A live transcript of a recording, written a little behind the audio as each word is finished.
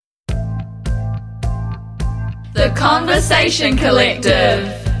The Conversation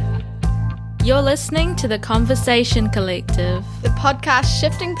Collective. You're listening to The Conversation Collective, the podcast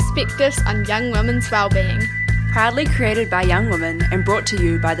shifting perspectives on young women's well-being. Proudly created by young women and brought to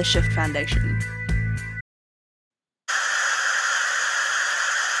you by the Shift Foundation.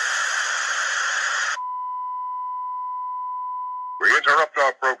 We interrupt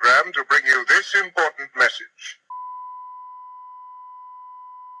our program to bring you this important message.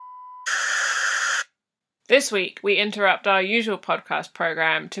 This week, we interrupt our usual podcast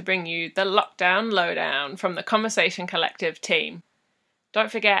program to bring you the LOWDOWN from the Conversation Collective team.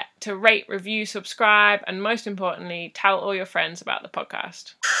 Don't forget to rate, review, subscribe, and most importantly, tell all your friends about the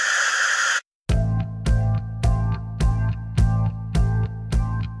podcast.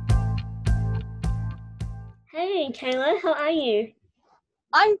 Hey, Kayla, how are you?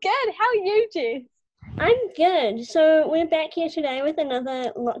 I'm good. How are you, Jess? I'm good. So we're back here today with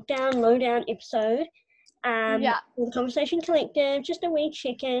another Lowdown episode. With the Conversation Collective, just a wee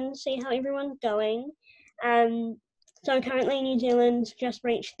check-in, see how everyone's going. So currently New Zealand's just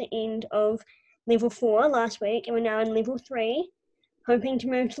reached the end of level 4 last week, and we're now in level 3, hoping to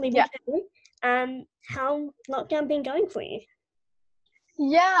move to level 2. How lockdown been going for you?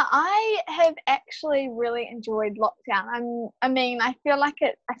 Yeah, I have actually really enjoyed lockdown. I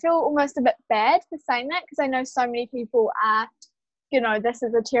feel almost a bit bad for saying that because I know so many people are, this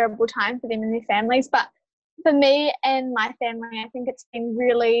is a terrible time for them and their families, but for me and my family, I think it's been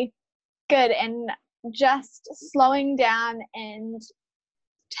really good, and just slowing down and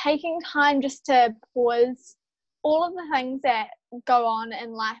taking time just to pause all of the things that go on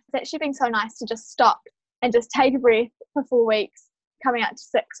in life. It's actually been so nice to just stop and just take a breath for 4 weeks, coming up to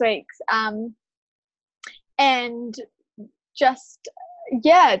 6 weeks. And just,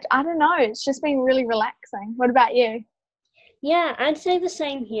 I don't know, it's just been really relaxing. What about you? Yeah, I'd say the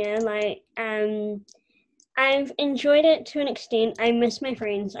same here. I've enjoyed it to an extent. I miss my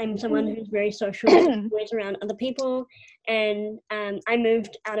friends. I'm someone who's very social, always around other people, and I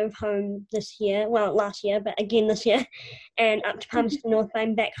moved out of home last year, but again this year, and up to Palmerston North. But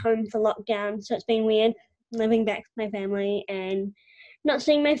I'm back home for lockdown, so it's been weird living back with my family and not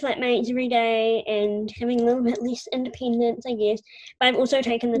seeing my flatmates every day and having a little bit less independence, I guess. But I've also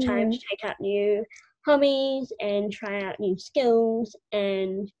taken the time to take up new hobbies and try out new skills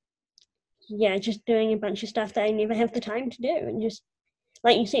and just doing a bunch of stuff that I never have the time to do, and just,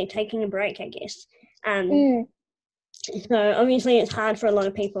 like you said, taking a break, I guess. So obviously it's hard for a lot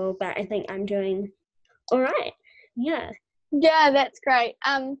of people, but I think I'm doing all right. Yeah, that's great.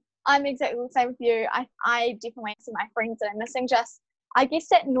 I'm exactly the same with you. I definitely see my friends that I'm missing, just, I guess,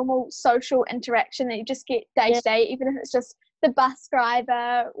 that normal social interaction that you just get day to day, even if it's just the bus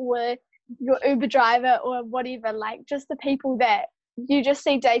driver or your Uber driver or whatever, like just the people that you just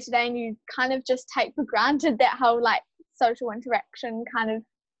see day to day and you kind of just take for granted, that whole social interaction kind of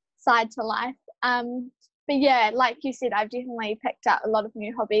side to life. But yeah, like you said, I've definitely picked up a lot of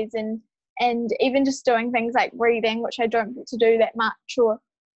new hobbies and even just doing things like reading, which I don't get to do that much, or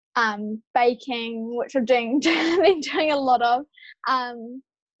baking, which I've been doing a lot of.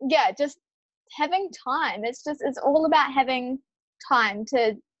 Just having time. It's all about having time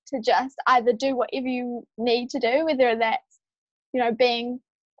to just either do whatever you need to do, whether that's being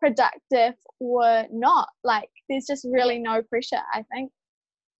productive or not. There's just really no pressure, I think.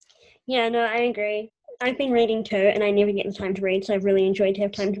 Yeah, no, I agree. I've been reading too, and I never get the time to read, so I've really enjoyed to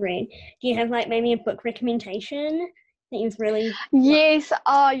have time to read. Do you have maybe a book recommendation that you've really... Yes.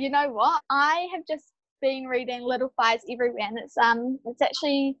 Oh, you know what? I have just been reading Little Fires Everywhere, and it's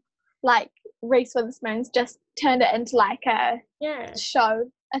actually Reese Witherspoon's just turned it into a show,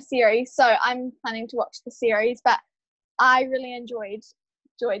 a series. So I'm planning to watch the series, but I really enjoyed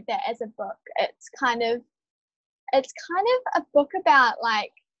that as a book. It's kind of a book about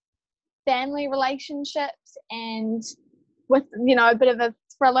family relationships and with a bit of a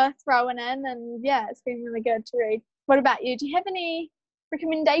thriller thrown in, and it's been really good to read. What about you? Do you have any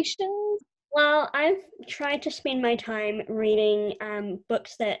recommendations? Well, I've tried to spend my time reading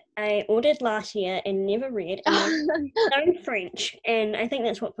books that I ordered last year and never read, and I learned French, and I think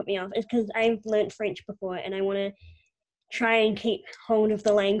that's what put me off, is because I've learned French before and I want to try and keep hold of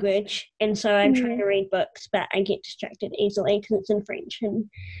the language, and so I'm trying to read books, but I get distracted easily because it's in French and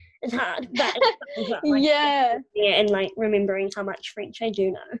it's hard, but it's fun, and remembering how much French I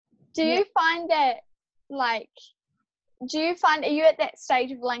do know. Do you find that are you at that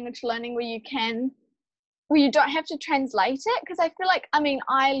stage of language learning where you don't have to translate it? Because I feel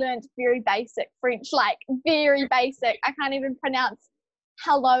I learned very basic French, very basic. I can't even pronounce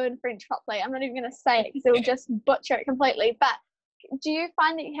hello in French properly. I'm not even going to say it because it will just butcher it completely. But do you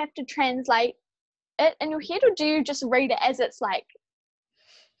find that you have to translate it in your head, or do you just read it as it's like,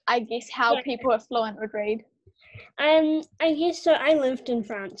 I guess, how people who are fluent would read? I guess so. I lived in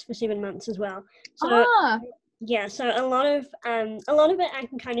France for 7 months as well. So yeah, so a lot of it I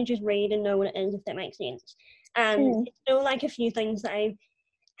can kind of just read and know what it is, if that makes sense. It's still like a few things that I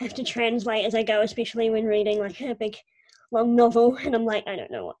have to translate as I go, especially when reading like a big long novel, and I'm like, I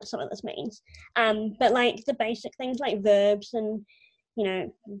don't know what some of this means. But like the basic things like verbs and, you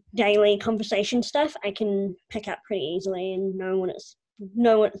know, daily conversation stuff, I can pick up pretty easily and know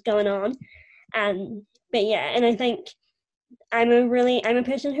what's going on. But yeah, and I think I'm a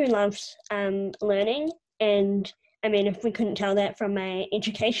person who loves learning, and I mean, if we couldn't tell that from my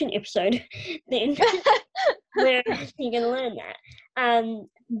education episode, then where else are you going to learn that?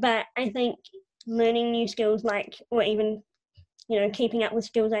 But I think learning new skills, like, or even, you know, keeping up with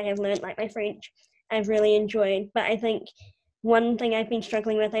skills I have learned, like my French, I've really enjoyed. But I think one thing I've been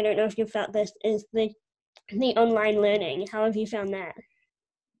struggling with, I don't know if you've felt this, is the online learning. How have you found that?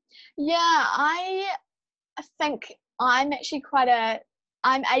 Yeah, I think I'm actually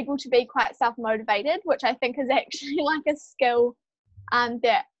I'm able to be quite self-motivated, which I think is actually like a skill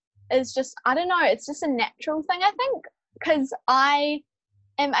that is just, I don't know, it's just a natural thing, I think, because I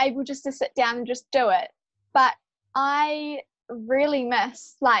am able just to sit down and just do it. But I really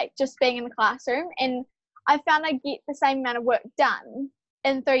miss like just being in the classroom, and I found I get the same amount of work done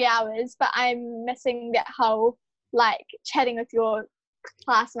in 3 hours, but I'm missing that whole like chatting with your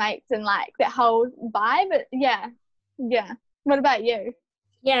classmates and like that whole vibe. But yeah. What about you?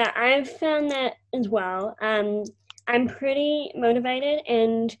 Yeah, I've found that as well. I'm pretty motivated,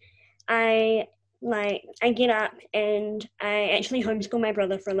 and I get up and I actually homeschool my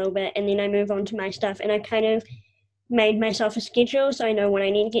brother for a little bit, and then I move on to my stuff, and I kind of made myself a schedule so I know what I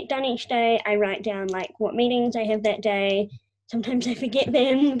need to get done each day. I write down like what meetings I have that day. Sometimes I forget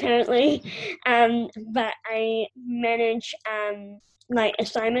them, apparently. But I manage like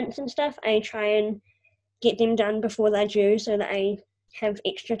assignments and stuff. I try and get them done before they're due so that I have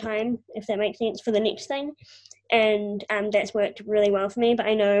extra time, if that makes sense, for the next thing. And that's worked really well for me. But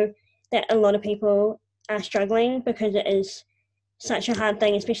I know that a lot of people are struggling because it is such a hard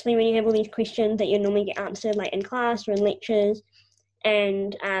thing, especially when you have all these questions that you normally get answered like in class or in lectures.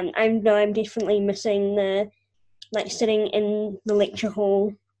 And I know I'm definitely missing the like sitting in the lecture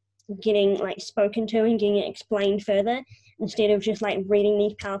hall, getting like spoken to and getting it explained further, instead of just like reading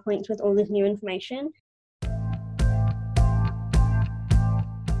these PowerPoints with all this new information.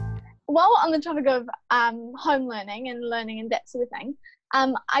 While on the topic of home learning and that sort of thing,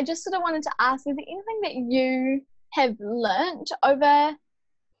 I just sort of wanted to ask, is there anything that you have learnt over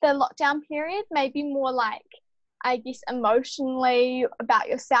the lockdown period, maybe more like, I guess, emotionally about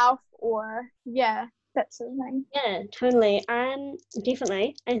yourself, or that sort of thing? Yeah, totally.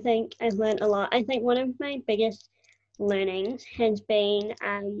 Definitely. I think I've learned a lot. I think one of my biggest learnings has been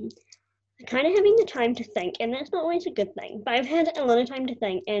kind of having the time to think, and that's not always a good thing, but I've had a lot of time to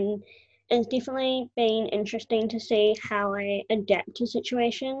think, and it's definitely been interesting to see how I adapt to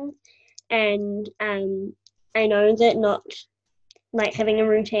situations. And I know that not like having a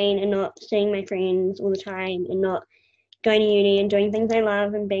routine and not seeing my friends all the time and not going to uni and doing things I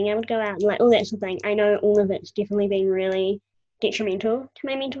love and being able to go out and like all that sort of thing, I know all of it's definitely been really detrimental to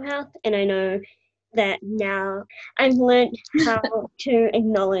my mental health. And I know that now I've learned how to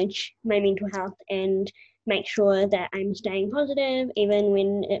acknowledge my mental health and make sure that I'm staying positive even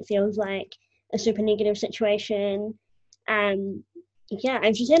when it feels like a super negative situation.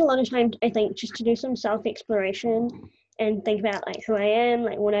 I've just had a lot of time, I think, just to do some self-exploration and think about like who I am,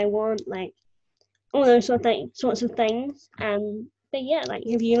 like what I want, like all those sorts of things. But yeah, like,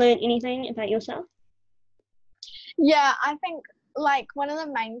 have you learned anything about yourself? Yeah, I think like one of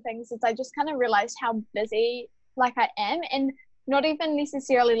the main things is I just kind of realized how busy like I am, and not even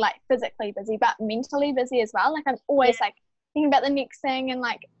necessarily like physically busy, but mentally busy as well. Like I'm always like thinking about the next thing and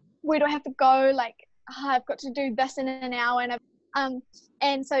like, where do I have to go? Like, I've got to do this in an hour,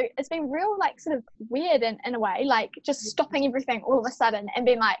 and so it's been real like sort of weird in a way, like just stopping everything all of a sudden and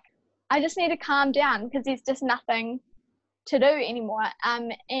being like, I just need to calm down because there's just nothing to do anymore.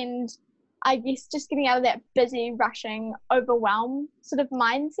 And I guess just getting out of that busy, rushing, overwhelm sort of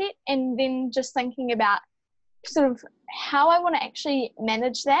mindset, and then just thinking about sort of how I want to actually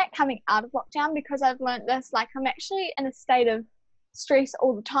manage that coming out of lockdown, because I've learned this, like I'm actually in a state of stress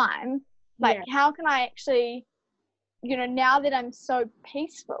all the time. Like how can I actually, you know, now that I'm so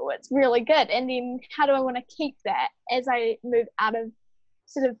peaceful, it's really good. And then how do I want to keep that as I move out of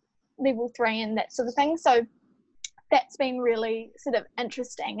sort of level 3 and that sort of thing? So that's been really sort of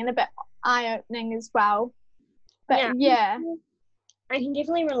interesting and a bit eye-opening as well. But yeah, I can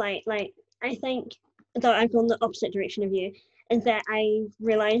definitely relate. Like, I think though I've gone the opposite direction of you, is that I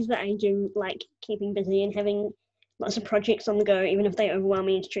realised that I do like keeping busy and having lots of projects on the go, even if they overwhelm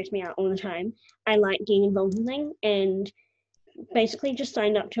me and stress me out all the time. I like getting involved in things, and basically just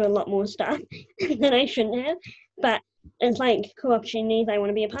signed up to a lot more stuff than I shouldn't have. But it's like cool opportunities I want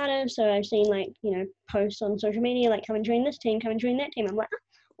to be a part of. So I've seen like, posts on social media like come and join this team, come and join that team. I'm like,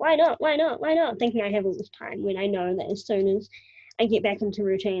 why not? Thinking I have all this time when I know that as soon as I get back into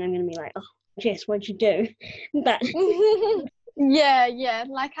routine, I'm going to be like, oh, Jess, what'd you do? But yeah.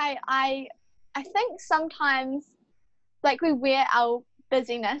 Like I think sometimes like we wear our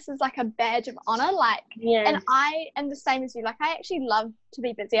busyness as like a badge of honor, like and I am the same as you. Like I actually love to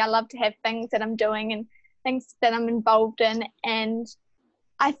be busy. I love to have things that I'm doing and things that I'm involved in, and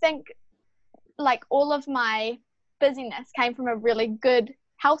I think like all of my busyness came from a really good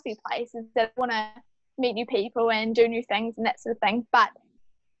healthy place, is that I want to meet new people and do new things and that sort of thing. But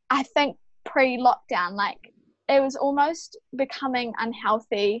I think pre-lockdown, like it was almost becoming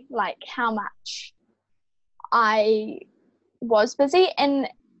unhealthy, like how much I was busy. And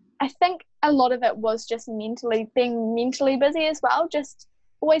I think a lot of it was just being mentally busy as well, just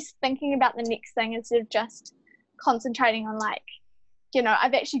always thinking about the next thing instead of just concentrating on like,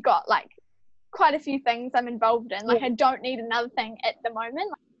 I've actually got like quite a few things I'm involved in, like I don't need another thing at the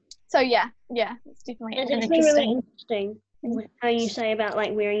moment. So yeah, it's definitely really interesting how you say about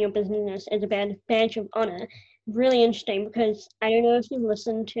like wearing your business as a badge of honor. Really interesting, because I don't know if you've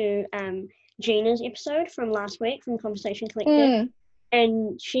listened to Gina's episode from last week from Conversation Collective,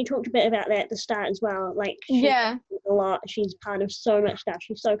 and she talked a bit about that at the start as well. Like a lot. She's part of so much stuff.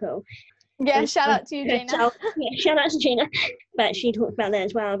 She's so cool. Yeah, shout out to you, Gina. Shout out to Gina. But she talked about that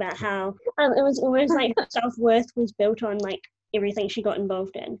as well, about how it was almost like her self-worth was built on like everything she got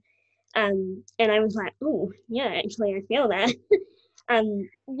involved in. And I was like, oh yeah, actually I feel that.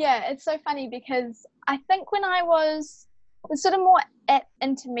 Yeah, it's so funny because I think when I was sort of more at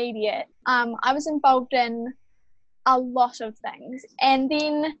intermediate, I was involved in a lot of things, and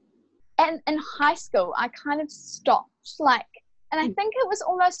then in high school I kind of stopped, like, and I think it was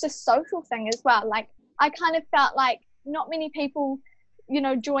almost a social thing as well. Like I kind of felt like not many people,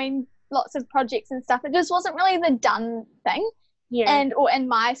 joined lots of projects and stuff. It just wasn't really the done thing. Or in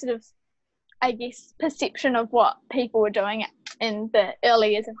my sort of, I guess, perception of what people were doing in the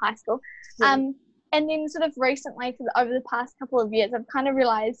early years of high school. And then sort of recently, over the past couple of years, I've kind of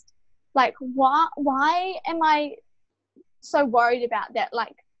realized, like, why am I so worried about that?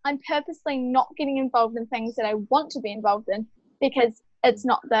 Like, I'm purposely not getting involved in things that I want to be involved in because it's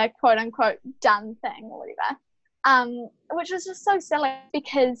not the quote unquote done thing or whatever. Which was just so silly,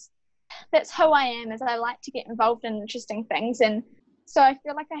 because that's who I am, is I like to get involved in interesting things. And so I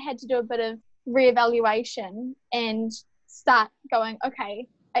feel like I had to do a bit of reevaluation and start going, okay,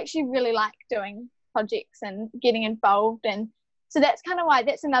 I actually really like doing projects and getting involved. And so that's kind of why,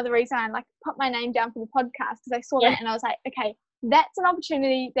 that's another reason I like put my name down for the podcast, because I saw that and I was like, okay, that's an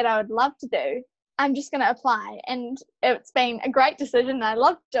opportunity that I would love to do. I'm just going to apply, and it's been a great decision and I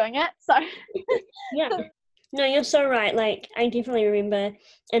love doing it. So No, you're so right. Like, I definitely remember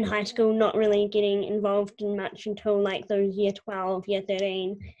in high school not really getting involved in much until like those year 12, year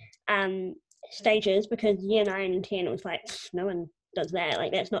 13 stages, because year 9 and 10 it was like, no one does that.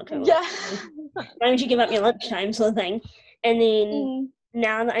 Like, that's not cool. Yeah. Why don't you give up your lunchtime, sort of thing? And then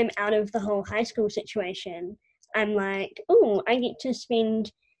now that I'm out of the whole high school situation, I'm like, oh, I get to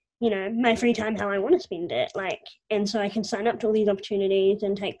spend, my free time how I want to spend it. Like, and so I can sign up to all these opportunities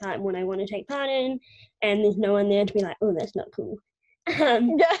and take part in what I want to take part in. And there's no one there to be like, oh, that's not cool. But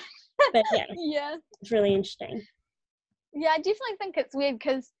yeah, it's really interesting. Yeah, I definitely think it's weird,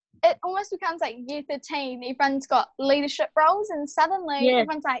 because it almost becomes like year 13, everyone's got leadership roles, and suddenly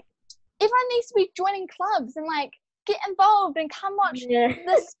everyone's like, everyone needs to be joining clubs and like get involved and come watch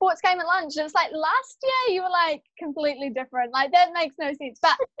the sports game at lunch. And it's like, last year you were like completely different. Like, that makes no sense,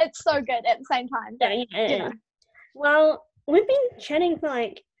 but it's so good at the same time. But, Well, we've been chatting for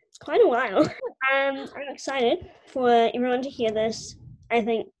like quite a while. I'm excited for everyone to hear this, I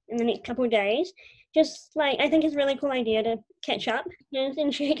think, in the next couple of days. Just like, I think it's a really cool idea to catch up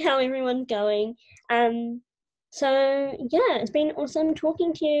and check how everyone's going. So yeah, it's been awesome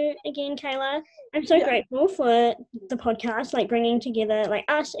talking to you again, Kayla. I'm so grateful for the podcast, like bringing together like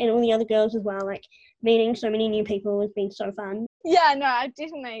us and all the other girls as well. Like, meeting so many new people has been so fun. Yeah, no, I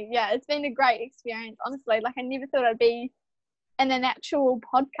definitely, it's been a great experience, honestly. Like, I never thought I'd be in an actual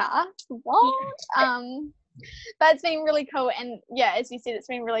podcast. What? But it's been really cool, and as you said, it's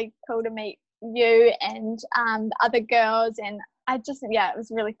been really cool to meet you and the other girls, and I just, it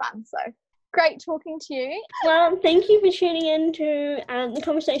was really fun. So Great talking to you. Well, thank you for tuning in to the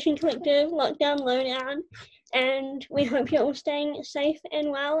Conversation Collective Lockdown Lowdown, and we hope you're all staying safe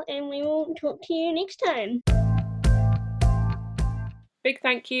and well, and we will talk to you next time. Big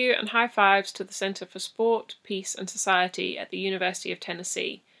thank you and high fives to the Centre for Sport, Peace and Society at the University of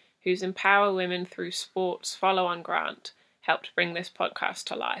Tennessee, whose Empower Women Through Sports follow-on grant helped bring this podcast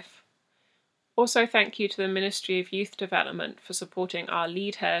to life. Also thank you to the Ministry of Youth Development for supporting our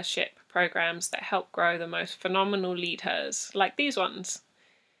Lead Hership programs that help grow the most phenomenal lead hers, like these ones.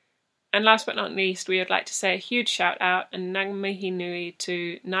 And last but not least, we would like to say a huge shout out and ngamihi nui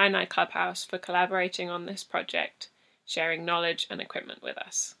to Nai Clubhouse for collaborating on this project, sharing knowledge and equipment with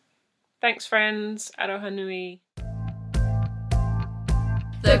us. Thanks friends, aroha nui.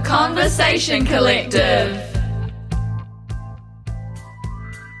 The Conversation Collective.